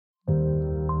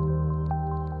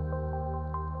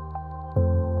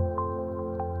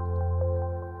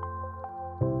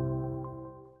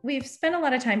we've spent a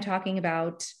lot of time talking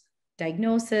about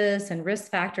diagnosis and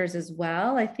risk factors as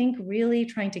well. I think really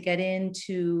trying to get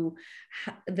into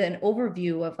an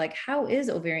overview of like, how is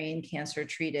ovarian cancer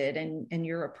treated and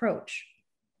your approach?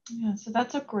 Yeah, so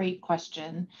that's a great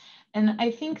question. And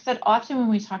I think that often when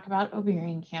we talk about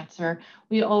ovarian cancer,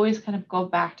 we always kind of go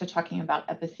back to talking about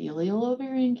epithelial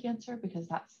ovarian cancer because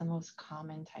that's the most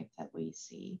common type that we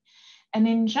see. And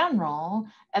in general,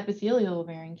 epithelial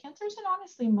ovarian cancers, and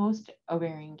honestly, most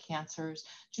ovarian cancers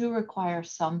do require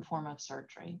some form of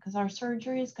surgery because our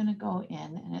surgery is going to go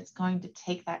in and it's going to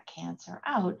take that cancer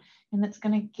out and it's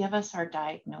going to give us our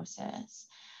diagnosis.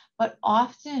 But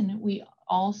often we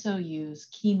also use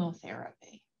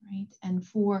chemotherapy, right? And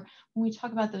when we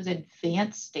talk about those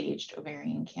advanced staged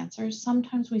ovarian cancers,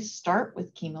 sometimes we start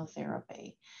with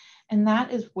chemotherapy. And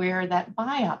that is where that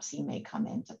biopsy may come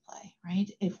into play, right?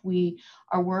 If we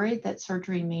are worried that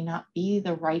surgery may not be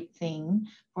the right thing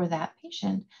for that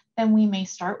patient, then we may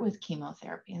start with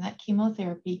chemotherapy. And that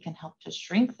chemotherapy can help to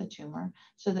shrink the tumor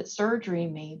so that surgery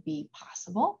may be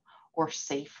possible or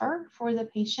safer for the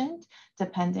patient,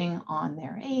 depending on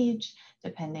their age,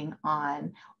 depending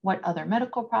on what other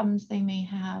medical problems they may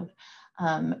have,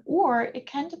 or it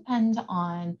can depend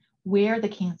on where the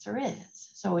cancer is.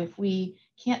 So if we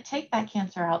can't take that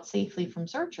cancer out safely from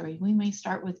surgery, we may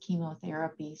start with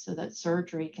chemotherapy so that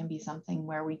surgery can be something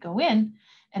where we go in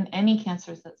and any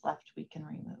cancers that's left we can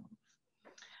remove.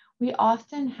 We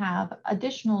often have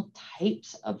additional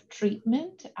types of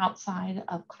treatment outside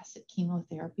of classic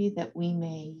chemotherapy that we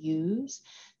may use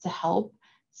to help.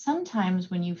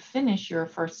 Sometimes when you finish your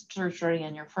first surgery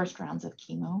and your first rounds of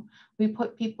chemo, we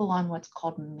put people on what's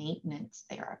called maintenance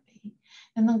therapy.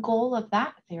 And the goal of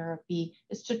that therapy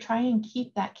is to try and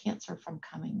keep that cancer from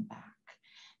coming back.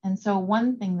 And so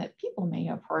one thing that people may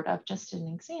have heard of, just an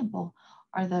example,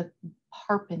 are the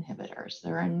PARP inhibitors.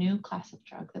 They're a new class of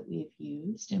drug that we've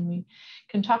used, and we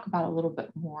can talk about a little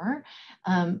bit more.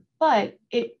 But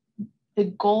the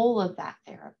goal of that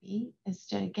therapy is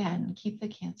to, again, keep the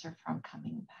cancer from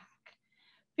coming back.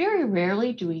 Very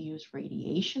rarely do we use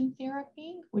radiation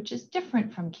therapy, which is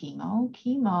different from chemo.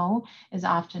 Chemo is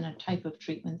often a type of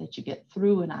treatment that you get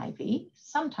through an IV,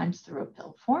 sometimes through a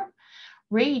pill form.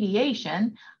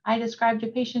 Radiation, I describe to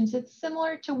patients, it's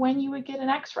similar to when you would get an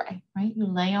X-ray, right? You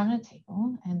lay on a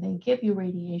table and they give you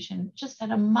radiation just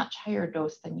at a much higher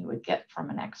dose than you would get from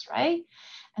an X-ray.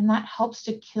 And that helps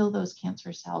to kill those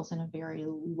cancer cells in a very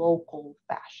local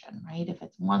fashion, right? If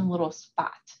it's one little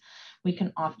spot, we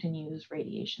can often use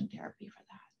radiation therapy for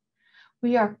that.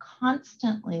 We are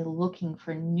constantly looking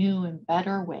for new and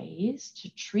better ways to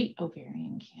treat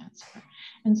ovarian cancer.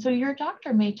 And so your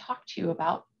doctor may talk to you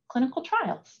about clinical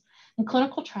trials. And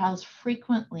clinical trials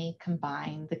frequently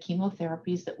combine the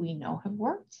chemotherapies that we know have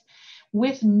worked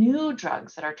with new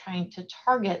drugs that are trying to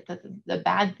target the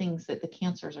bad things that the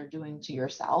cancers are doing to your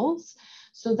cells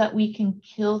so that we can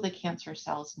kill the cancer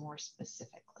cells more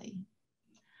specifically.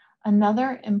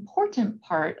 Another important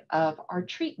part of our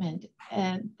treatment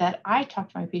that I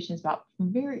talk to my patients about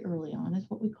from very early on is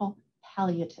what we call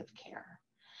palliative care.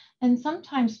 And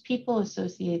sometimes people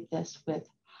associate this with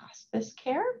hospice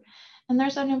care, and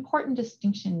there's an important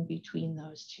distinction between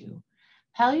those two.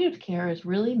 Palliative care is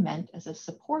really meant as a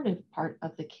supportive part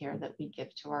of the care that we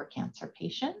give to our cancer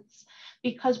patients,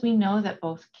 because we know that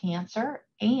both cancer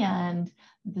and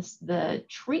the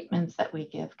treatments that we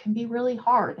give can be really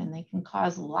hard, and they can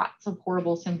cause lots of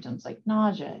horrible symptoms like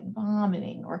nausea and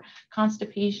vomiting or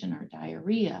constipation or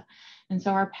diarrhea. And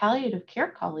so our palliative care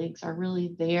colleagues are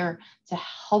really there to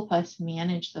help us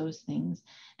manage those things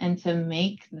and to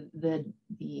make the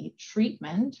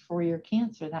treatment for your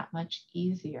cancer that much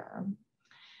easier.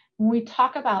 When we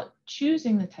talk about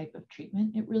choosing the type of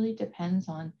treatment, it really depends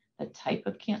on the type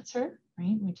of cancer,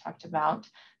 right? We talked about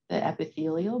the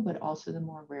epithelial, but also the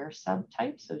more rare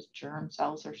subtypes, those germ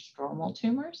cells or stromal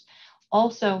tumors.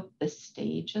 Also the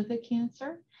stage of the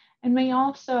cancer, and may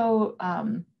also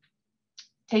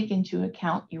take into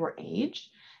account your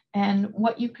age and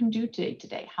what you can do day to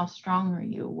day. How strong are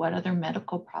you? What other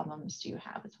medical problems do you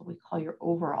have? It's what we call your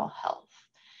overall health.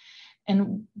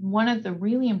 And one of the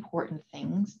really important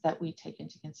things that we take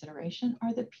into consideration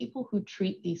are the people who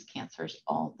treat these cancers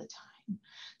all the time.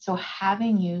 So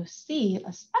having you see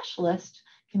a specialist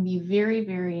can be very,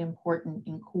 very important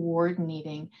in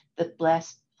coordinating the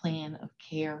best plan of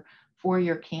care for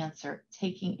your cancer,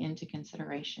 taking into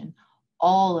consideration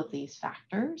all of these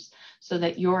factors so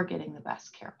that you're getting the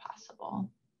best care possible.